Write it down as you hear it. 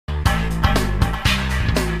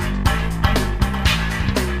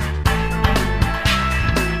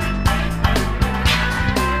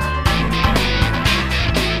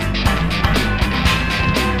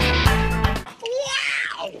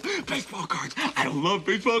I love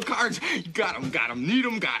baseball cards. Got 'em, need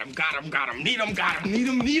 'em, got 'em, need 'em,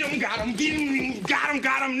 need 'em, got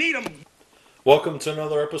 'em, need 'em. Welcome to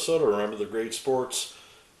another episode of Remember the Great Sports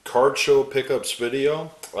Card Show Pickups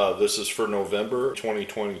video. This is for November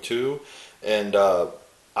 2022, and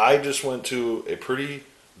I just went to a pretty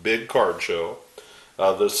big card show.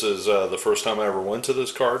 This is the first time I ever went to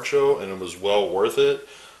this card show, and it was well worth it.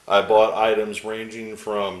 I bought items ranging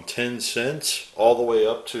from 10 cents all the way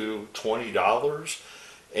up to $20,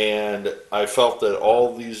 and I felt that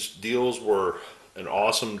all these deals were an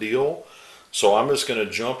awesome deal. So I'm just going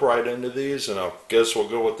to jump right into these, and I guess we'll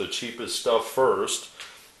go with the cheapest stuff first.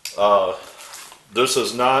 This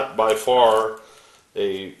is not by far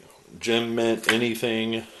a Gem Mint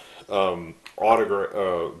anything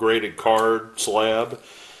graded card slab,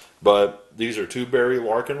 but these are two Barry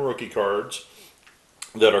Larkin rookie cards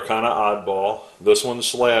that are kind of oddball. This one's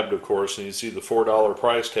slabbed, of course, and you see the $4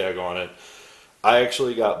 price tag on it. I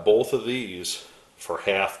actually got both of these for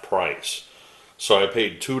half price. So I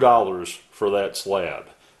paid $2 for that slab.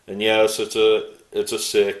 And yes, it's a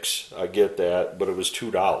 6, I get that, but it was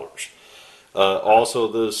 $2.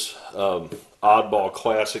 Also, this oddball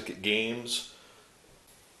classic games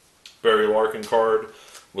Barry Larkin card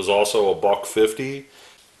was also $1.50.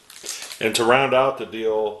 And to round out the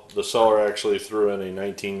deal, the seller actually threw in a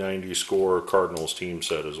 1990 score Cardinals team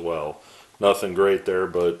set as well. Nothing great there,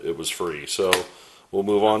 but it was free. So we'll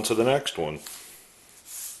move on to the next one.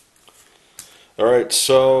 Alright,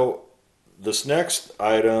 so this next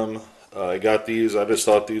item, I got these. I just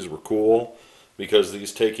thought these were cool because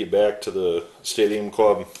these take you back to the Stadium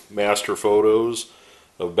Club master photos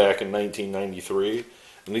of back in 1993.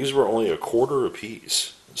 And these were only $0.25 a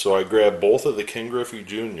piece. So I grabbed both of the Ken Griffey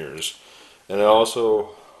Jr.'s, and I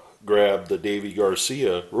also grabbed the Davy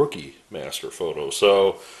Garcia rookie master photo.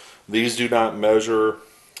 So these do not measure.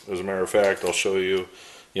 As a matter of fact, I'll show you.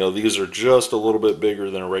 You know, these are just a little bit bigger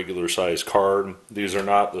than a regular size card. These are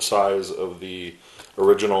not the size of the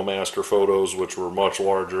original master photos, which were much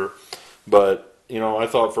larger. But, you know, I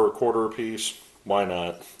thought for $0.25 a piece, why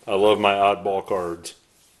not? I love my oddball cards.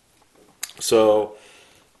 So,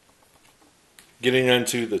 getting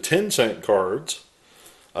into the 10-cent cards,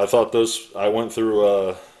 I thought this, I went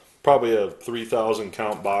through probably a 3,000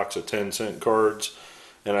 count box of 10-cent cards,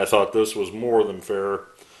 and I thought this was more than fair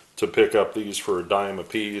to pick up these for $0.10 a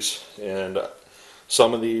piece. And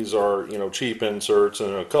some of these are, you know, cheap inserts,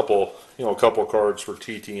 and a couple cards for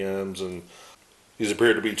TTMs, and these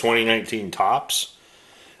appear to be 2019 tops.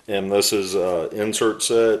 And this is insert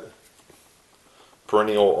set,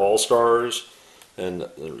 perennial all-stars, and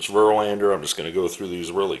there's Verlander. I'm just going to go through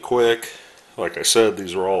these really quick. Like I said,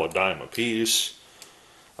 these are all $0.10 a piece.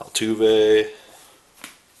 Altuve.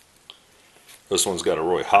 This one's got a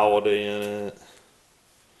Roy Halladay in it.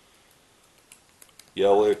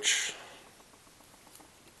 Yelich,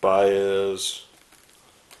 Baez,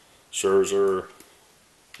 Scherzer,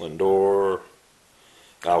 Lindor,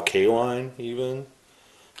 Al Kaline even,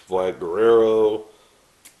 Vlad Guerrero,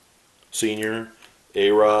 Senior,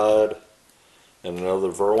 A-Rod, and another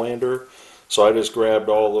Verlander. So I just grabbed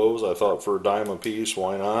all those. I thought for $0.10 a piece,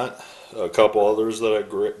 why not? A couple others that I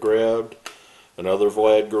grabbed. Another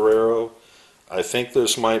Vlad Guerrero. I think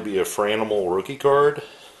this might be a Franimal rookie card.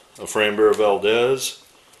 A Framber Valdez.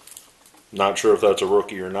 Not sure if that's a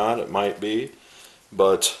rookie or not. It might be.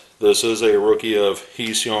 But this is a rookie of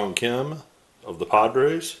Hee-Seong Kim of the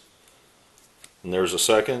Padres. And there's a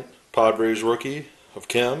second Padres rookie of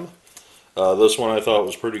Kim. This one I thought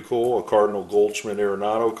was pretty cool. A Cardinal Goldschmidt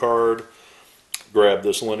Arenado card. Grabbed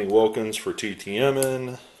this Lenny Wilkins for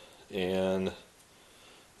TTMing. And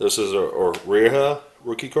this is a Oreja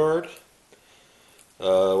rookie card.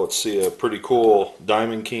 Let's see, a pretty cool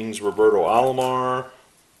Diamond Kings Roberto Alomar,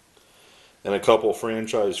 and a couple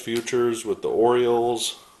franchise futures with the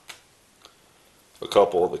Orioles, a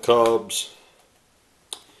couple of the Cubs,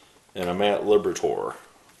 and a Matt Liberatore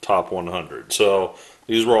top 100. So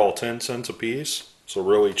these were all 10 cents a piece, so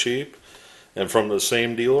really cheap. And from the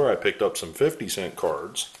same dealer, I picked up some 50-cent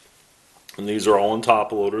cards, and these are all in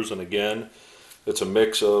top loaders. And again, it's a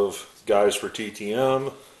mix of guys for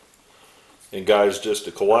TTM and guys just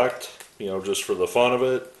to collect, you know, just for the fun of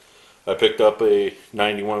it. I picked up a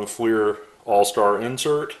 91 Fleer All-Star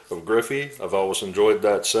insert of Griffey. I've always enjoyed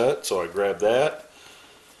that set, so I grabbed that.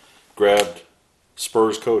 Grabbed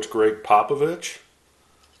Spurs coach Greg Popovich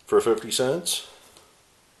for 50 cents.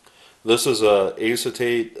 This is a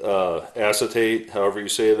acetate, however you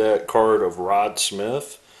say that, card of Rod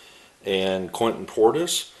Smith and Clinton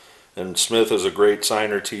Portis. And Smith is a great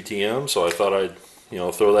signer TTM, so I thought I'd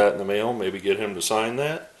throw that in the mail, maybe get him to sign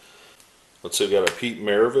that. Let's see, we got a Pete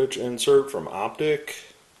Maravich insert from Optic.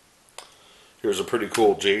 Here's a pretty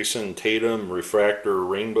cool Jason Tatum refractor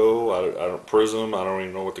rainbow. I don't prism. I don't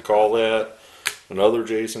even know what to call that. Another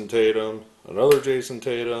Jason Tatum. Another Jason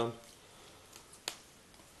Tatum.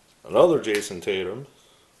 Another Jason Tatum.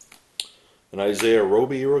 An Isaiah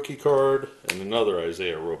Roby rookie card, and another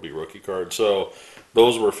Isaiah Roby rookie card. So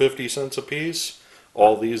those were 50 cents a piece.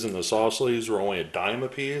 All these in the sauce sleeves were only a dime a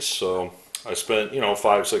piece. So I spent, $5,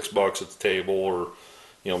 $6 at the table, or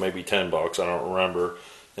maybe $10. I don't remember,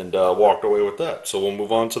 and walked away with that. So we'll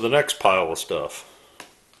move on to the next pile of stuff.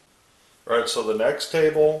 All right. So the next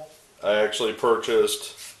table, I actually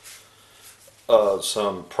purchased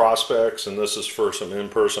some prospects, and this is for some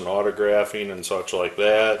in-person autographing and such like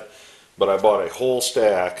that. But I bought a whole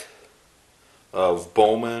stack of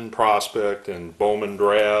Bowman prospect and Bowman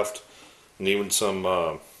draft, and even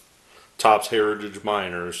some Topps Heritage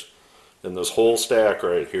minors in this whole stack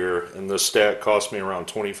right here. And this stack cost me around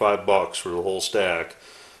 25 bucks for the whole stack.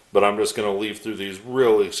 But I'm just going to leaf through these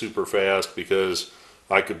really super fast because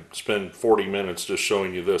I could spend 40 minutes just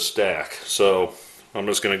showing you this stack. So I'm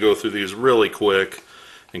just going to go through these really quick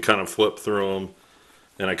and kind of flip through them.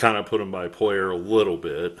 And I kind of put them by player a little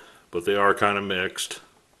bit, but they are kind of mixed.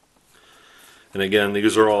 And again,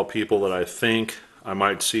 these are all people that I think I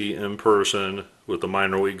might see in person with the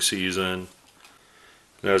minor league season.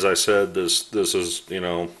 And as I said, this is,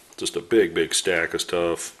 just a big stack of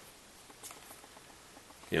stuff.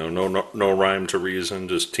 No rhyme to reason,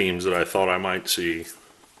 just teams that I thought I might see,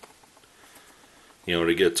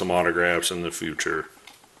 to get some autographs in the future.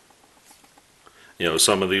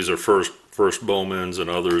 Some of these are first Bowmans and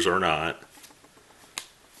others are not.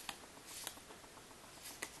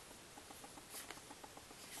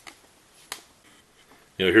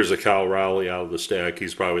 Here's a Cal Raleigh out of the stack.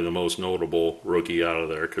 He's probably the most notable rookie out of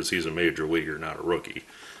there because he's a major leaguer, not a rookie.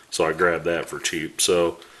 So I grabbed that for cheap.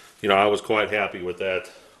 So, I was quite happy with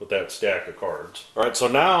that stack of cards. All right, so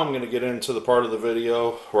now I'm going to get into the part of the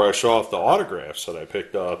video where I show off the autographs that I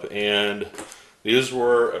picked up. And these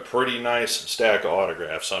were a pretty nice stack of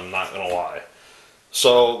autographs, I'm not going to lie.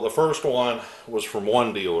 So the first one was from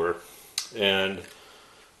one dealer, and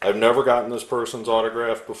I've never gotten this person's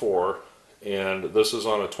autograph before. And this is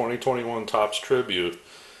on a 2021 Topps Tribute,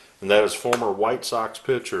 and that is former White Sox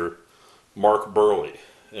pitcher Mark Buehrle.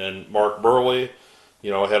 And Mark Buehrle,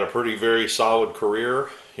 had a very solid career,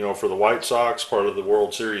 for the White Sox, part of the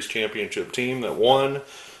World Series championship team that won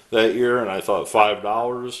that year. And I thought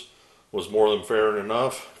 $5 was more than fair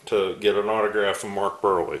enough to get an autograph from Mark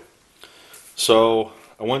Buehrle. So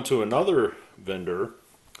I went to another vendor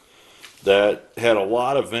that had a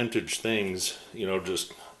lot of vintage things,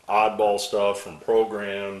 just oddball stuff from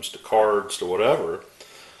programs to cards to whatever.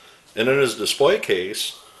 And in his display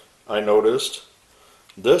case, I noticed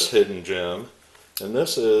this hidden gem, and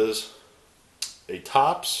this is a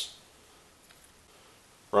Topps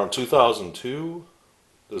around 2002.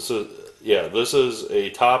 This is a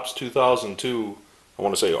Topps 2002, I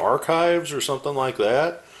want to say Archives or something like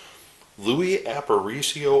that. Louis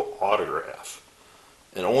Aparicio autograph.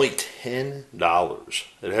 And only $10.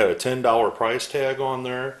 It had a $10 price tag on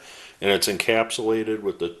there, and it's encapsulated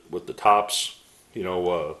with the Topps,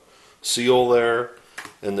 seal there.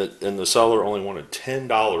 And the seller only wanted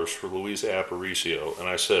 $10 for Luis Aparicio, and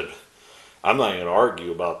I said, I'm not going to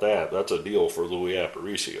argue about that. That's a deal for Louis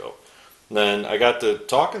Aparicio. And then I got to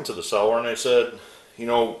talking to the seller, and I said,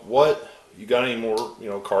 what? You got any more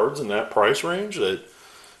cards in that price range that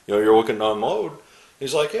you're looking to unload?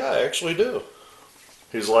 He's like, yeah, I actually do.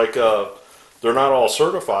 He's like, they're not all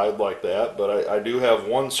certified like that, but I do have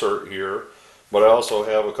one cert here, but I also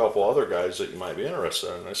have a couple other guys that you might be interested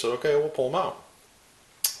in. And I said, okay, we'll pull them out.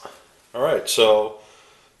 All right, so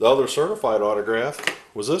the other certified autograph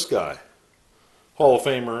was this guy, Hall of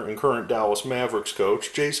Famer and current Dallas Mavericks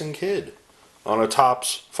coach Jason Kidd, on a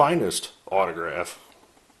Topps Finest autograph.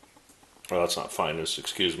 Well, that's not Finest,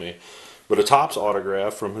 excuse me, but a Topps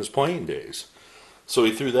autograph from his playing days. So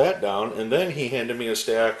he threw that down, and then he handed me a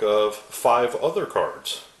stack of 5 other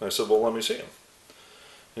cards. I said, well, let me see them.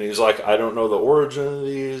 And he's like, I don't know the origin of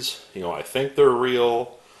these. I think they're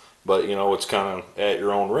real, but, it's kind of at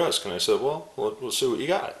your own risk. And I said, well, let's see what you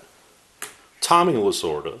got. Tommy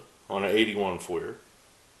Lasorda on an 81 Fleer.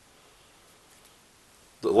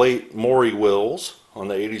 The late Maury Wills on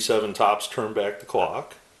the 87 Topps Turn Back the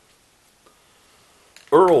Clock.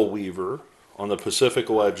 Earl Weaver on the Pacific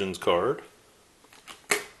Legends card.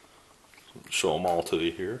 Show them all to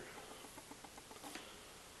you here.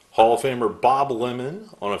 Hall of Famer Bob Lemon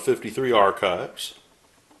on a 53 Archives.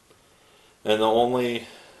 And the only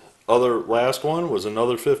other last one was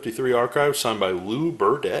another 53 Archives signed by Lou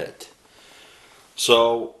Burdett.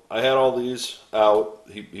 So I had all these out.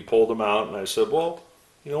 He pulled them out, and I said, well,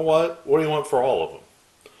 you know what? What do you want for all of them?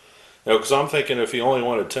 You know, because I'm thinking if he only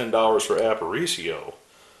wanted $10 for Aparicio,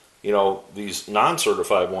 you know, these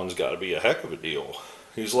non-certified ones got to be a heck of a deal.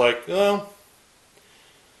 He's like, well,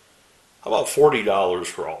 how about $40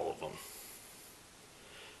 for all of them?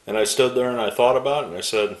 And I stood there and I thought about it, and I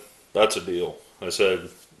said, that's a deal. I said,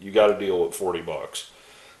 you got a deal at 40 bucks.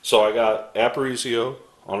 So I got Aparicio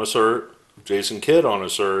on a cert, Jason Kidd on a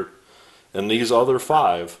cert, and these other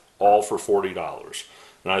 5 all for $40.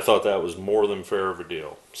 And I thought that was more than fair of a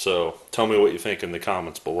deal. So tell me what you think in the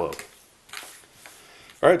comments below.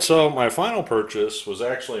 Alright, so my final purchase was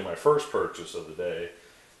actually my first purchase of the day.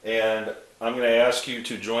 And I'm going to ask you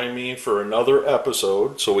to join me for another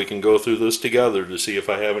episode so we can go through this together to see if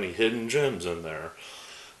I have any hidden gems in there.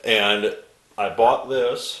 And I bought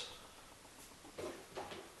this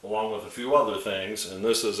along with a few other things, and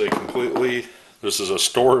this is a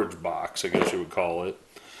storage box, I guess you would call it.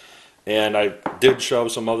 And I did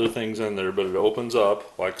shove some other things in there, but it opens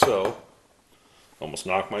up like so. Almost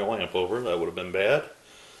knocked my lamp over, that would have been bad.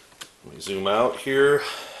 Let me zoom out here,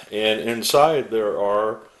 and inside there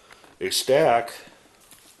are a stack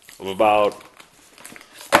of about,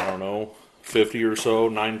 I don't know, 50 or so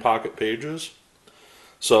 9-pocket pages.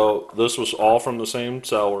 So this was all from the same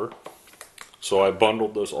seller. So I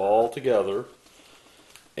bundled this all together,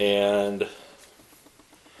 and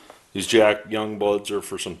these Jack Youngbloods are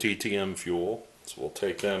for some TTM fuel, so we'll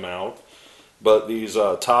take them out. But these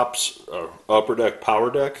Topps Upper Deck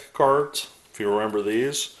PowerDeck cards, if you remember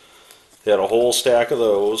these, they had a whole stack of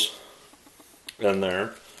those in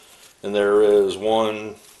there. And there is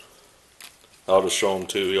one, I'll just show them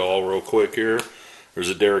to y'all real quick here. There's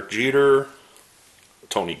a Derek Jeter,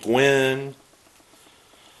 Tony Gwynn,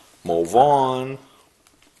 Mo Vaughn,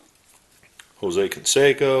 Jose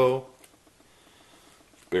Canseco,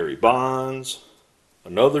 Barry Bonds,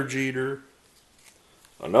 another Jeter,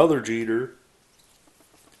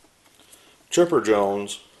 Chipper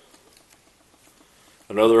Jones,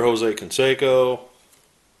 another Jose Canseco,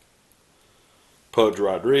 Pudge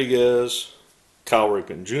Rodriguez, Cal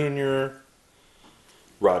Ripken Jr.,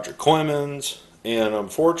 Roger Clemens, and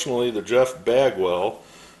unfortunately the Jeff Bagwell,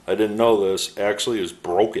 I didn't know this, actually is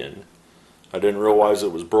broken. I didn't realize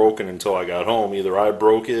it was broken until I got home. Either I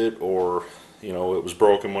broke it or, you know, it was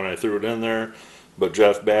broken when I threw it in there. But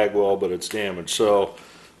Jeff Bagwell, but it's damaged. So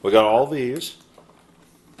we got all these,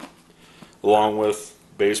 along with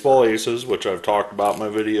Baseball Aces, which I've talked about in my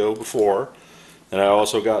video before. And I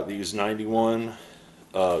also got these 91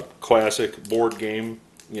 classic board game,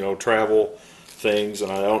 you know, travel things.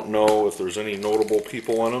 And I don't know if there's any notable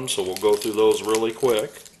people in them, so we'll go through those really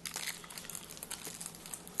quick.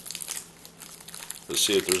 Let's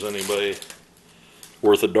see if there's anybody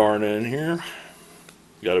worth a darn in here.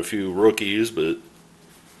 Got a few rookies, but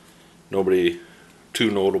nobody too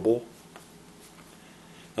notable.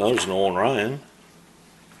 Oh, there's Nolan Ryan.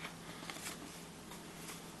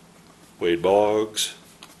 Wade Boggs.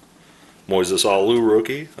 Moises Alou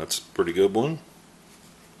rookie. That's a pretty good one.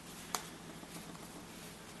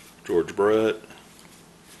 George Brett.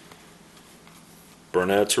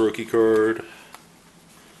 Burnett's rookie card.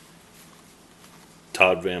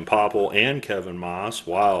 Todd Van Poppel and Kevin Moss.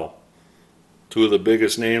 Wow. Two of the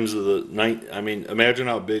biggest names of the night. I mean, imagine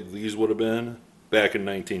how big these would have been back in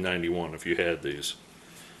 1991 if you had these.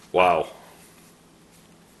 Wow.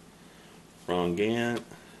 Ron Gant.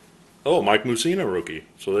 Oh, Mike Mussina rookie.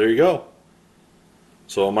 So there you go.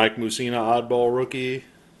 So a Mike Mussina oddball rookie.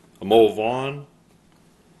 A Mo Vaughn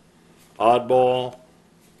oddball.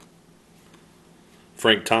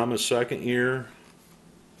 Frank Thomas second year.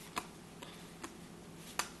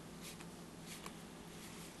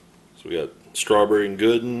 So we got Strawberry and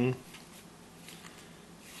Gooden.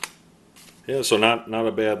 Yeah, so not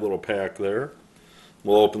a bad little pack there.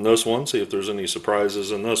 We'll open this one, see if there's any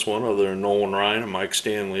surprises in this one other than Nolan Ryan and Mike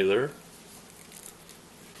Stanley there.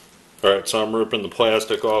 Alright, so I'm ripping the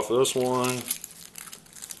plastic off this one.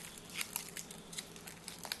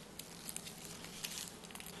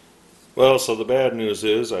 Well, so the bad news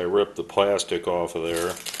is I ripped the plastic off of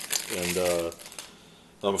there, and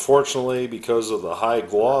unfortunately, because of the high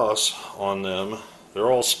gloss on them,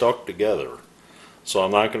 they're all stuck together. So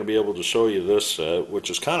I'm not going to be able to show you this set, which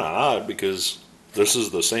is kind of odd because this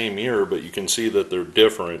is the same year, but you can see that they're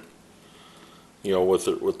different, you know, with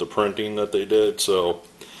the printing that they did. So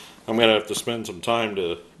I'm going to have to spend some time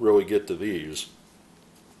to really get to these.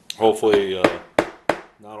 Hopefully,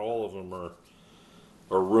 not all of them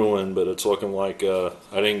are ruined, but it's looking like I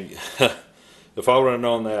didn't. If I would have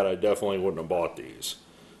known that, I definitely wouldn't have bought these.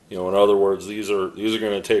 You know, in other words, these are going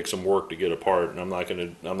to take some work to get apart, and I'm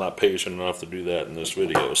not patient enough to do that in this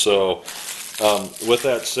video. So, with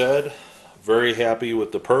that said, very happy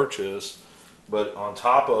with the purchase. But on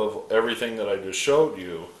top of everything that I just showed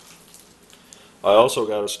you, I also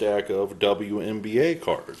got a stack of WNBA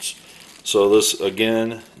cards. So this,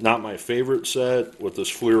 again, not my favorite set with this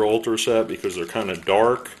Fleer Ultra set because they're kind of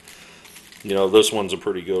dark. You know, this one's a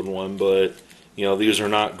pretty good one, but, you know, these are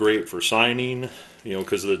not great for signing, you know,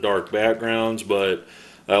 because of the dark backgrounds. But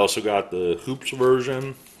I also got the Hoops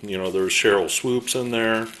version. You know, there's Cheryl Swoops in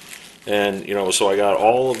there. And, you know, so I got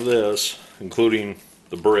all of this, including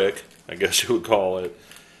the brick, I guess you would call it,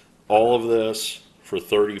 all of this for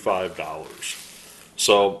 $35.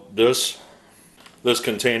 So this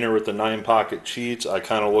container with the 9 pocket cheats, I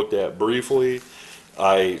kind of looked at briefly.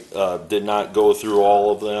 I did not go through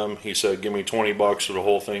all of them. He said, give me 20 bucks for the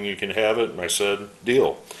whole thing, you can have it. And I said,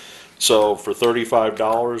 deal. So for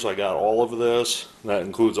 $35, I got all of this. That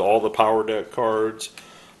includes all the PowerDeck cards,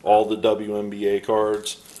 all the WNBA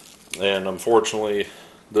cards. And unfortunately,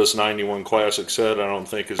 this 91 Classic set I don't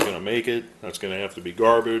think is going to make it. That's going to have to be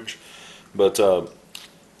garbage. But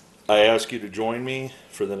I ask you to join me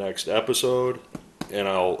for the next episode, and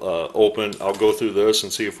I'll go through this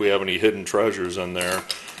and see if we have any hidden treasures in there.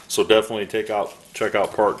 So definitely check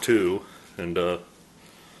out part 2. And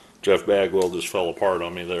Jeff Bagwell just fell apart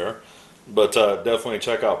on me there. But definitely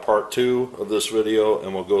check out part 2 of this video,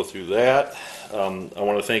 and we'll go through that. I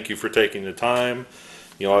want to thank you for taking the time.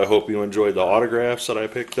 You know, I hope you enjoyed the autographs that I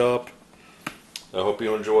picked up. I hope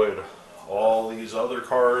you enjoyed all these other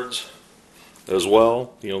cards as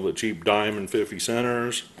well. You know, the cheap dime and 50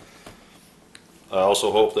 centers. I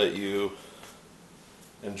also hope that you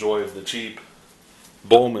enjoyed the cheap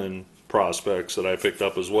Bowman prospects that I picked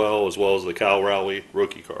up as well as the Cal Raleigh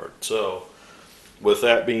rookie card. So, with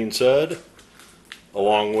that being said,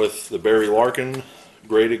 along with the Barry Larkin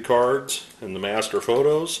graded cards and the master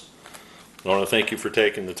photos, I want to thank you for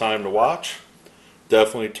taking the time to watch.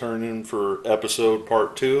 Definitely turn in for episode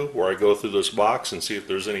part 2 where I go through this box and see if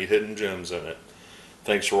there's any hidden gems in it.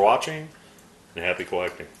 Thanks for watching, and happy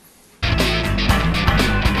collecting.